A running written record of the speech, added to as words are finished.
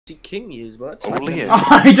King use, but Only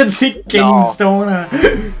I didn't see King Stoner.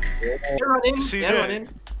 CJ.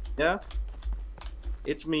 Yeah.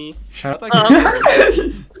 It's me. Shut up.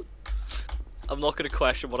 I'm not gonna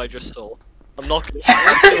question what I just saw. I'm not gonna.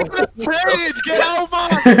 Trade! Get out, man!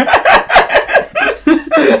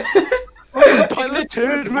 Pilot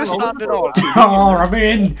turd we're standing on. Oh, I'm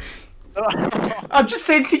in. I'm just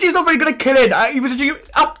saying, TJ's not very good at killing. He was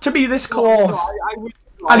up to me this close.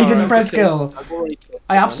 And he didn't press kill.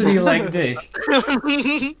 I absolutely liked it.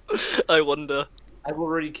 I wonder. I've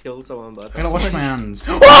already killed someone, but I'm gonna wash my hands.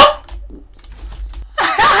 What?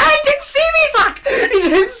 He didn't see me, Zach! He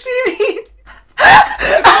didn't see me!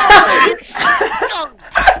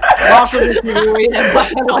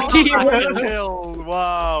 Killed.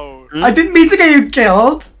 Wow. I didn't mean to get you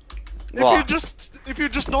killed. If you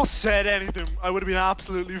just not said anything, I would have been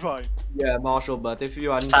absolutely fine. Yeah, Marshall, but if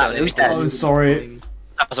you hadn't said who's anything, dead? Oh, sorry.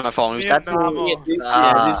 That wasn't my fault. Who's dead? Dead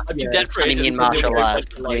for Me ages. and Marshall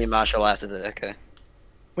left. Me and Marshall left. Is it okay?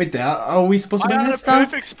 Wait, there. Are we supposed to I win had this a now?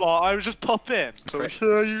 perfect spot. I would just pop in. So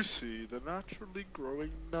here you see the naturally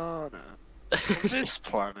growing nana. On this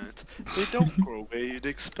planet, they don't grow where you'd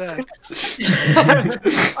expect.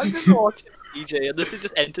 I'm just watching CJ, and this is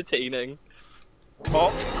just entertaining.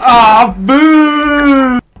 Oh, Ah,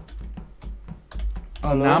 boo!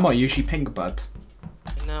 Oh, Namo usually pink bud.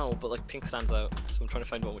 No, but like pink stands out, so I'm trying to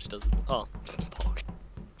find one which doesn't. Oh, Pog.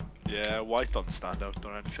 yeah, white don't stand out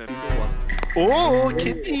or anything. Oh,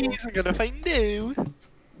 kitties! I'm gonna find you.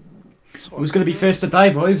 Who's gonna be first to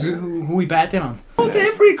die, boys? Who we betting on? Oh,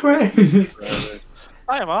 every crate!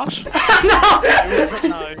 I am Ash.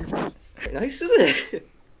 Very nice, isn't it?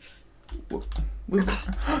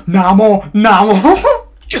 Namo! Namo!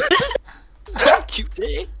 Cute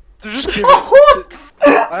day. They're just giving.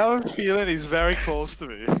 I have a feeling he's very close to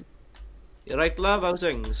me. You're right, love, how's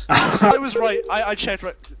things? I was right. I checked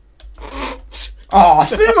right. Oh,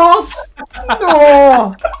 Thimos!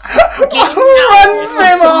 No! Run,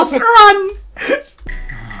 Thimos, run!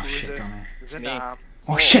 Oh, shit, damn it. Is it me.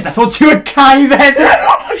 Oh shit, I thought you were Kai then!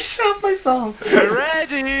 I shot myself!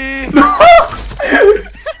 Ready? No!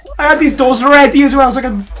 I had these doors ready as well so I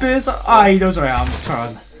can burst. Ah, he knows where I am.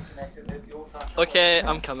 Turn. Okay,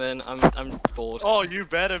 I'm coming. I'm bored. Oh, you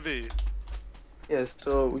better be. Yeah,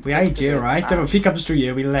 so We hide you, right? Don't know, if he comes through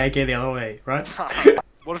you, we leg it the other way, right?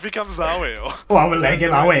 What if he comes that way? Or? Well, we'll leg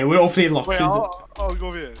it that way. We're hopefully locked Wait, into. I'll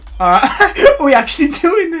go here. Are we actually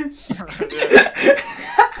doing this?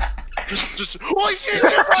 Just. Oh shit!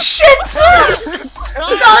 Shit!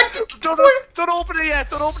 Don't open it yet!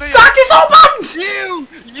 Don't open it yet! Zach is opened!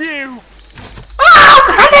 You! Ah, I'm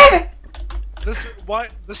running! This why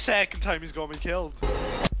the second time he's got me killed.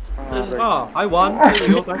 Oh, I won. There we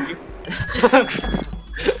go, thank you.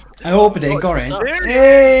 I opened it, got it. There it is,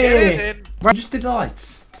 Hey! get it in. Right, just did the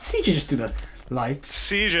lights. Did CJ just do the lights?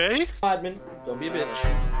 CJ? Admin, don't be a bitch.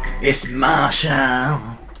 It's Marshall.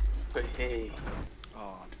 but hey,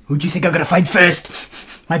 Who do you think I'm gonna find first?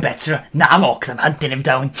 My bets are Namo, because I'm hunting him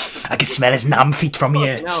down. I can smell his nam feet from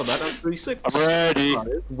here. Now, man, I'm 3-6. I'm ready.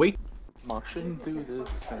 Wait. marching through the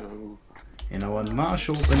snow. In a one-march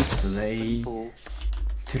open sleigh, Oh,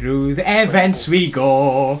 through the events we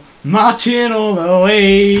go, marching all the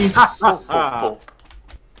way. oh.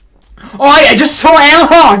 Oh, I just saw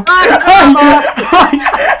Elhog!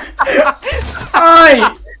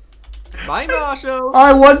 Oi! Bye, Marshall.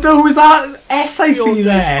 I wonder who's that S I see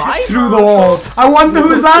there Bye, through the Marshall. wall. I wonder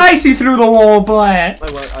who's that I see through the wall, Blair.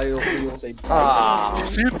 I also say Ah,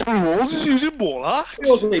 See the walls using Mola?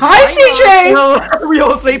 Hi, CJ! We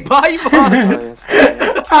all say bye, Marshall.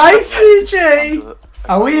 Hi, CJ!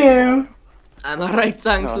 How are you? I'm alright,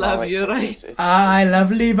 thanks, love. You're right. Aye,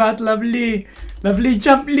 lovely, but lovely. Lovely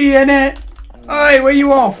jumply, innit? Oi, where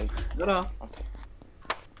you off? No.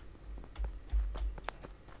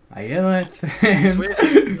 I hear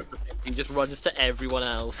it. He just runs to everyone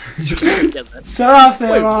else. Just get them. Surf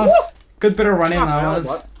there, Ross. Good bit of running that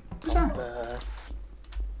was.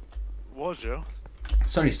 What, Joe?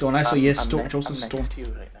 Sorry, Stone, I saw you, Joseph Stone. next to you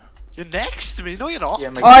right now. You're next to me? No, you're not. Yeah,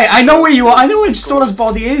 my Oi, I know where you are. I know where Stoner's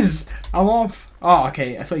body is. I'm off. Oh,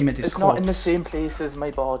 okay. I thought you meant his It's corpse. not in the same place as my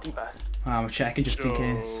body, but I'm checking just in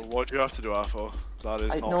case. What do you have to do that for? That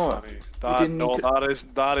is I not know. funny. didn't need to- that is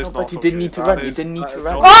No, not but you didn't need to okay. run, That you is- didn't need that to is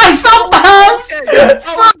run. not- Oh,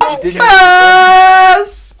 I found you didn't.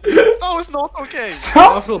 Pass! That was not okay.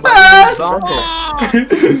 Marshall, Pass! Marshall.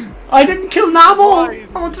 I didn't kill Namo. Why?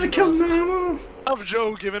 I wanted to kill Namo. Have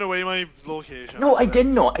Joe giving away my location. No, I did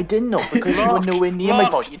not. I did not because you were Lock, nowhere near my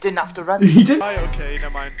lock. body. You didn't have to run. He did. Right, okay, never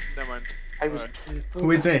mind. I was. Right.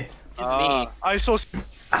 Who is it? It's me. I saw.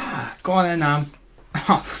 Go on then, Nam.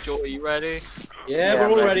 Joe, are you ready? Yeah, we're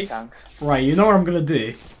all ready. Thanks. Right, you know what I'm gonna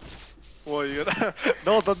do? What are you gonna...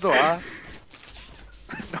 No, don't do that.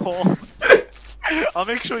 No. I'll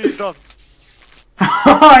make sure you don't.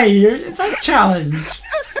 Hi, it's a challenge.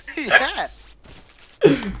 Yeah.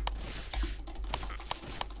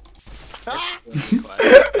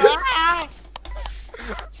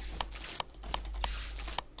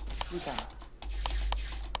 Who's that?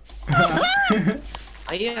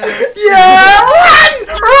 Yeah,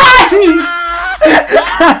 run!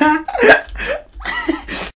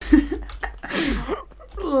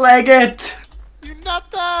 Leg it! You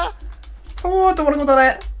nutter! Oh, I don't want to go to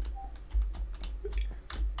that.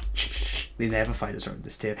 They never find us around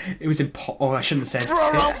this table. It was oh, I shouldn't have said.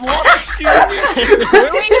 What? Excuse me.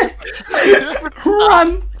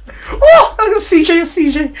 Run! Oh, that's CJ, it's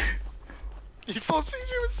CJ. You thought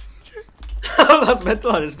CJ was CJ? That's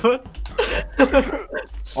mental on his butt.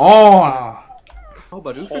 Oh. Oh,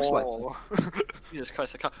 but who fixed lights? Jesus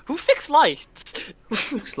Christ, I can't. Who fixed lights? Who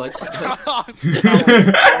fixed lights? Oh,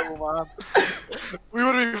 man. We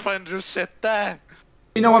would have been fine to just sit there.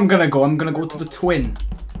 You know where I'm gonna go? I'm gonna go to the twin.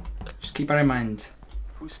 Just keep that in mind.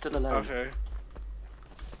 Who's still alive? Okay.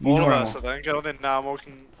 You All know of where I'm us, I think. I don't think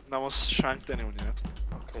Namo's shanked anyone yet.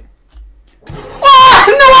 Okay. Oh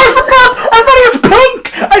no! I forgot! I thought it was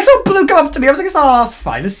pink. I saw blue come up to me. I was like, "Oh, that's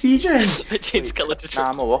fine. It's CJ." I changed colour to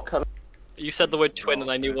trust. Namo, what colour? You said the word twin and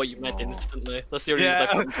I knew what you meant instantly. That's the only reason I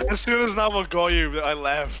Yeah, couldn't. as soon as Namo got you, I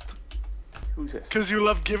left. Who's this? Because you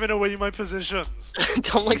love giving away my positions.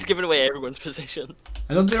 Tom likes giving away everyone's position.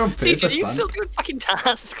 I don't do it on CJ, purpose, you man. still doing fucking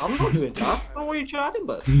tasks? I'm not doing that. I don't know what you're chatting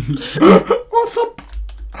about. Oh, thump!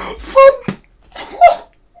 Thump!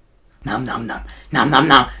 Nom nom nom. Nom nom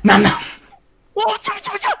nom. Nom nom. What?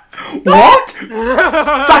 What?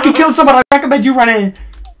 Saki killed someone. I recommend you run in.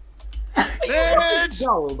 Ned!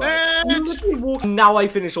 No, man. You Ned! literally walked. Now I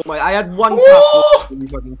finished all my. I had one Ooh! task when you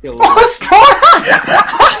fucking killed me. Oh, stop!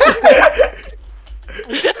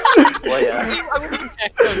 Well, yeah. I wouldn't even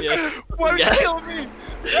check on you. Why would you Yeah. kill me?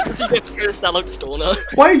 So you get first out stoner.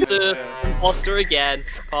 Why did The imposter again.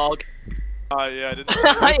 Pog. Oh yeah, I didn't see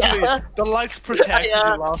it. Literally, the lights protected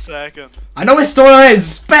Yeah. you last second. I know where Stoner is.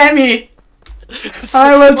 Spare me.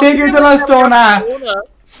 I will take you to the Stoner.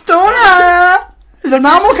 Stoner! Is a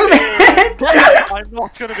normal coming in? I'm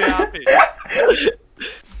not gonna be happy.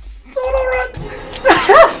 Stoner, run!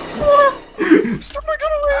 Stoner! Stop my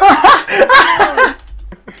gun away!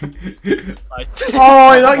 Oh,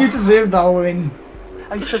 I thought you deserved that win.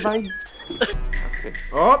 I survived.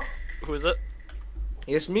 Oh, Who is it?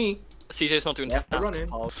 it's me. CJ's not doing Yeah, tasks. run in.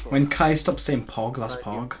 Pog. When Kai stops saying Pog, that's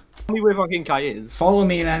Pog. Tell me where fucking Kai is. Follow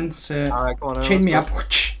me then, sir. Alright, come on. Chain me up.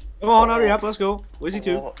 Come on, hurry up. Let's go. Where's he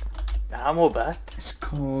to? Oh, Namo back. It's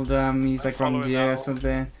called, he's like I'm around following here now. or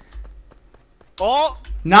something. Oh!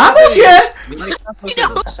 Namo's here!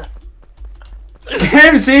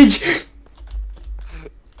 Him, Siege!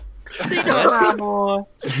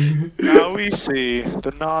 Now we see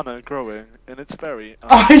the nana growing in its berry.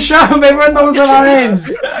 Oh, shut up, everyone knows what that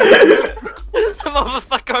is!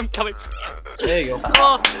 Motherfucker, I'm coming for you. There you go.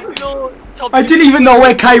 Oh, no. Tom, I didn't even know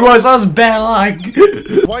where Kai was, I was bare like.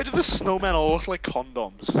 Why do the snowmen all look like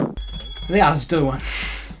condoms? The Asda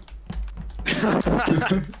ones.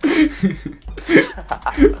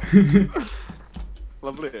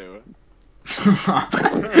 Lovely hair.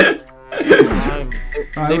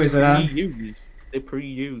 Right, where's it at? They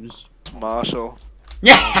pre-use. Marshall.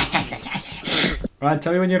 Yeah! Right,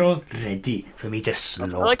 tell me when you're all ready for me to I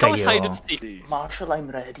slaughter like how it's hide you. and seek. Marshall, I'm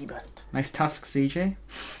ready, but Nice task, CJ.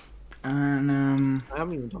 And, I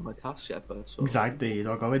haven't even done my task yet, but so. exactly,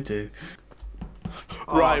 you're going to.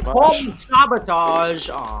 Right, Oh, Marshall. sabotage!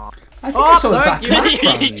 Aw. I think Oh, I saw Zach thank Mack you.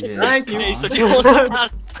 around here. Thank you. Okay, so do you want the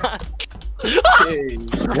tasks back?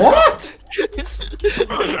 What?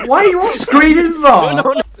 Why are you all screaming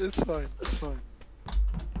for? It's fine, it's fine.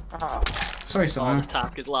 Sorry, Oh, someone. this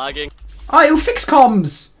task is lagging. Oh, you fix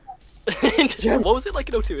comms! What was it like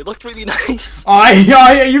in O2? It looked really nice. Oh,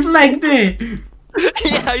 you've legged it!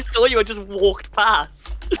 Yeah, I saw you. I just walked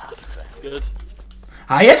past. Good.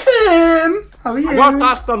 Hi, FM! How are you? I got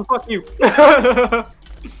task done, fuck you.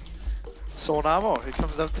 So Namo, it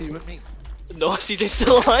comes down to you and me. No, CJ's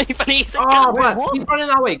still alive and he's a Oh, gun. but keep running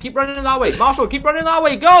that way, keep running that way. Marshall, keep running that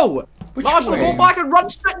way, go! Which Marshall, way? go back and run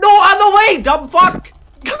straight. No, other way, dumb fuck!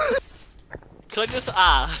 Can I just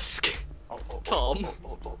ask, Tom?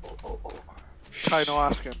 Kai no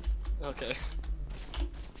asking. Okay.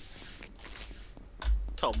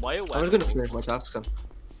 Tom, why are I was gonna finish my task then.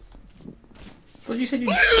 What you said you...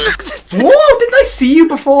 Whoa, didn't I see you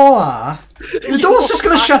before? The door's just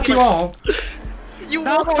gonna shut you off. You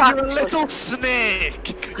No, walk back. you're a little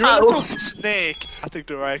snake. You're a little snake. I think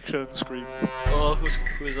direction scream. Oh,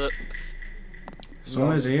 who is it?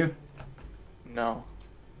 So is you. No.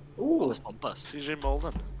 Oh, it's on bus. CJ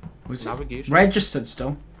Molden. Who's Navigation. registered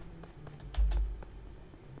still?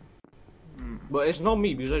 But it's not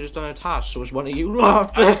me because I just done a task, so it's one of you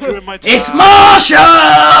lot. I'm doing my It's task.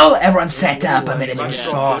 Marshall! Everyone set up. I'm in a new Back to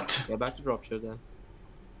spot. dropship. Yeah, back to dropship then.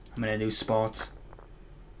 I'm in a new spot.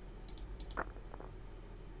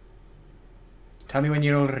 Tell me when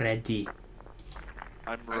you're all ready.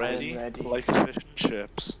 I'm ready, ready. like fish and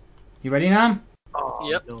chips. You ready now? Oh,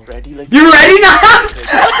 Yep. no. Ready like. You ready now?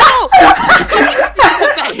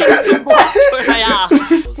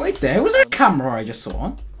 Wait, there was a camera I just saw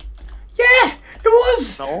on. Yeah, it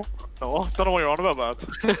was. No, don't know what you're on about,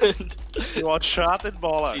 man. You are chatting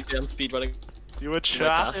bollocks. CJ, I'm speedrunning. You were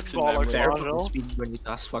chatting tasks in bollocks, memory. Marshall. Speed when you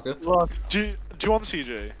task, fucker. Look, do you want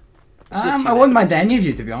CJ? I wouldn't mind any of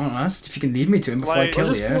you, to be honest. If you can lead me to him before I Like, kill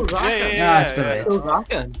Just you. go Raka. Yeah, I spill it. Go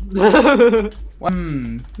Raka.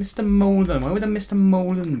 Mr. Molden. Where would a Mr.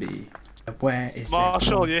 Molden be? Where is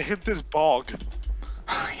Marshall, your hint is bog.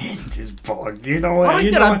 Hint is bog. You know what? Alright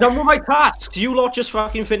You then, know I'm what? done with my tasks. You lot just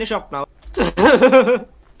fucking finish up now. I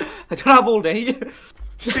don't have all day.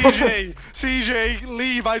 CJ,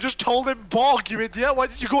 leave. I just told him bog, you idiot. Why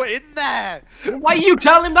did you go in there? Why you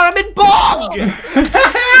tell him that I'm in bog?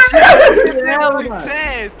 I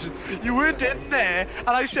said you weren't in there, and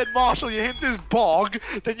I said, Marshall, your hint is bog.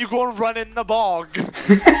 Then you go and run in the bog.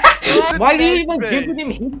 Why are you even giving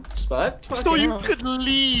him hints, bud? So you could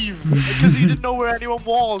leave because he didn't know where anyone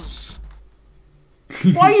was.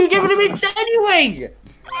 Why are you giving him hints anyway?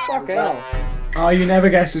 Fucking hell. Oh, you never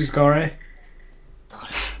guess who's got it.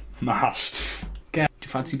 Marsh. Do you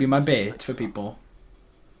fancy being my bait for people?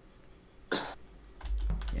 Yeah,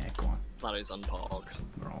 go on. That is on Pog.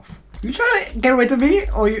 We're off. You trying to get rid of me?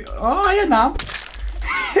 Or you? Oh, I am now.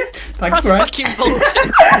 Thanks, That's right? fucking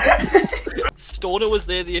bullshit. Stoner was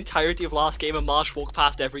there the entirety of last game and Marsh walked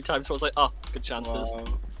past every time, so I was like, oh, good chances.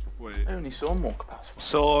 Wait. I only saw him walk past.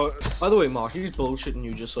 So, By the way, Mark, he's bullshitting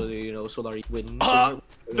you just so that, you know, so that he wins.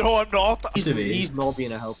 no, I'm not. He's not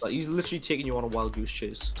being a helper. He's literally taking you on a wild goose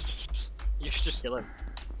chase. You should just kill him.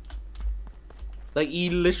 Like, he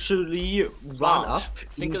literally ran Marsh, up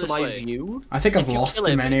think of into this my way. view. I think I've If you lost kill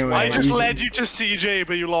him him, it's anyway. I just He's- led you to CJ,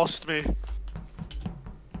 but you lost me.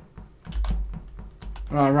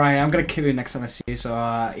 Alright, I'm gonna kill you next time I see you, so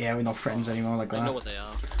yeah, we're not friends anymore like I know that. what they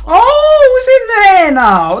are. Oh, who's in there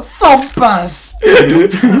now? Thumpers!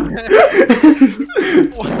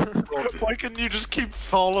 Why couldn't you just keep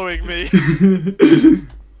following me?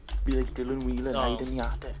 Be like Dylan Wheeler, Oh. hide in the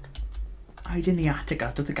attic. Hide in the attic,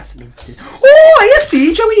 I don't think that's linked. Oh, I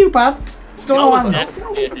see, Joey, you bad. Don't know was what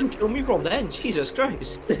dead. You kill me from then, Jesus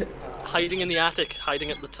Christ. Hiding in the attic,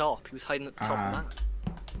 hiding at the top. He was hiding at the top of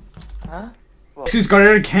that. Huh? Who's got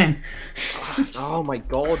it again? Oh my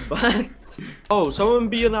god, man. Oh, someone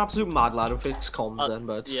be an absolute mad lad and fix comms then,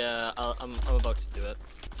 but... Yeah, I'm about to do it.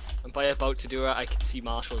 And by about to do it, I can see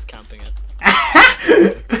Marshall is camping it.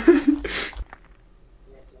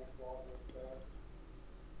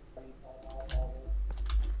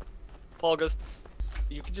 Poggers.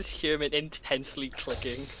 You can just hear him intensely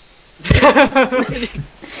clicking.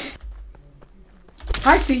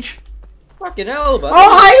 Hi, Siege. Fucking hell, man.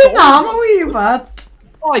 Oh, hi, Nam, how are you, bud?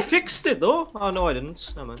 Oh, I fixed it though. Oh no, I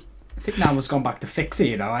didn't. No, man. I think Nam was gone back to fix it,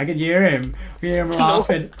 you know. I can hear him. I hear him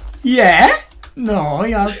laughing. Yeah? No,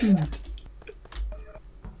 he hasn't.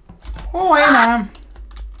 Oh, hi, Nam.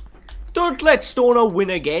 Don't let Stoner win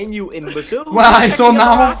again, you imbecile. Well, I saw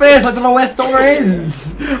Nam on face. I don't know where Stoner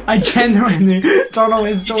is. I genuinely don't know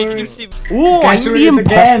where Stoner Did you is. see? Oh, Guess who it is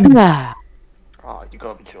again? Oh, you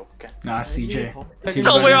gotta be joking. Nah, CJ.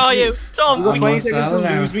 Tom, where are you? Tom! You got 20 What's seconds to that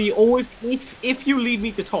now? lose me, or if you lead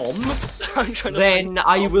me to Tom, I'm trying to then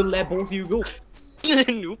I will let both of you go.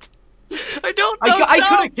 Nope. I don't know, I could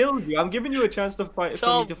Tom! have killed you. I'm giving you a chance to fight. For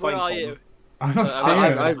Tom, me to where find are Tom. you? I'm not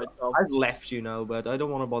I've, serious. I've left you now, but I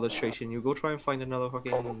don't want to bother chasing you. Go try and find another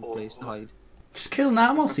fucking place to hide. Just kill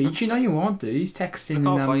Nam or Siege. You know you want to. He's texting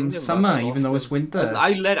I can't find in him, summer, but I even though lost it's him. winter.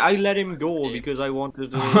 I let him go because I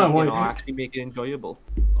wanted to Why? actually make it enjoyable.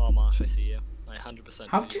 Oh, Marsh, I see you. I 100%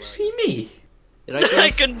 How do you see me? Did I I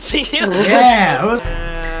say? couldn't see you!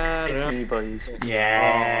 Yeah. It's me, boys.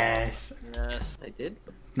 Yes. Yes. I did.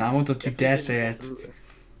 Nam, don't you dare say it.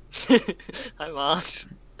 Hi, Marsh.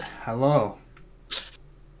 Hello. Do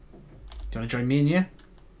you want to join me and you?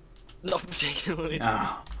 Not particularly.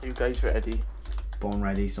 Ah, You guys ready? born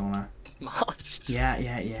ready, Stoner. Marsh.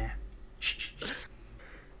 Yeah. Shh.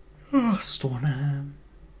 Oh, Stoner.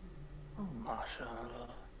 Oh, Marshall.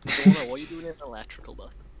 Stoner, what are you doing in electrical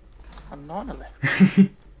dust? I'm not an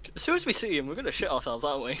electric. As soon as we see him, we're gonna shit ourselves,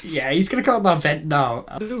 aren't we? Yeah, he's gonna come out that vent now.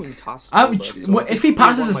 I'm doing tasks. If he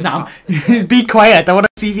passes us now, be quiet. I want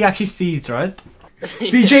to see if he actually sees, right?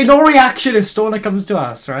 CJ, no reaction if Stoner comes to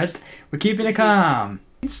us, right? We're keeping it calm.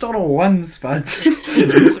 Stoner once, but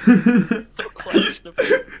So questionable.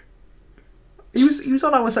 he was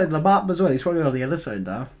on our side of the map as well. He's probably on the other side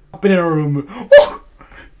now. I've been in a room. Oh!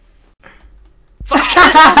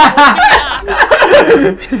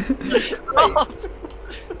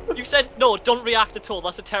 You said no, don't react at all.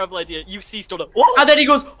 That's a terrible idea. You see Stoner. And then he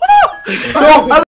goes, Oh!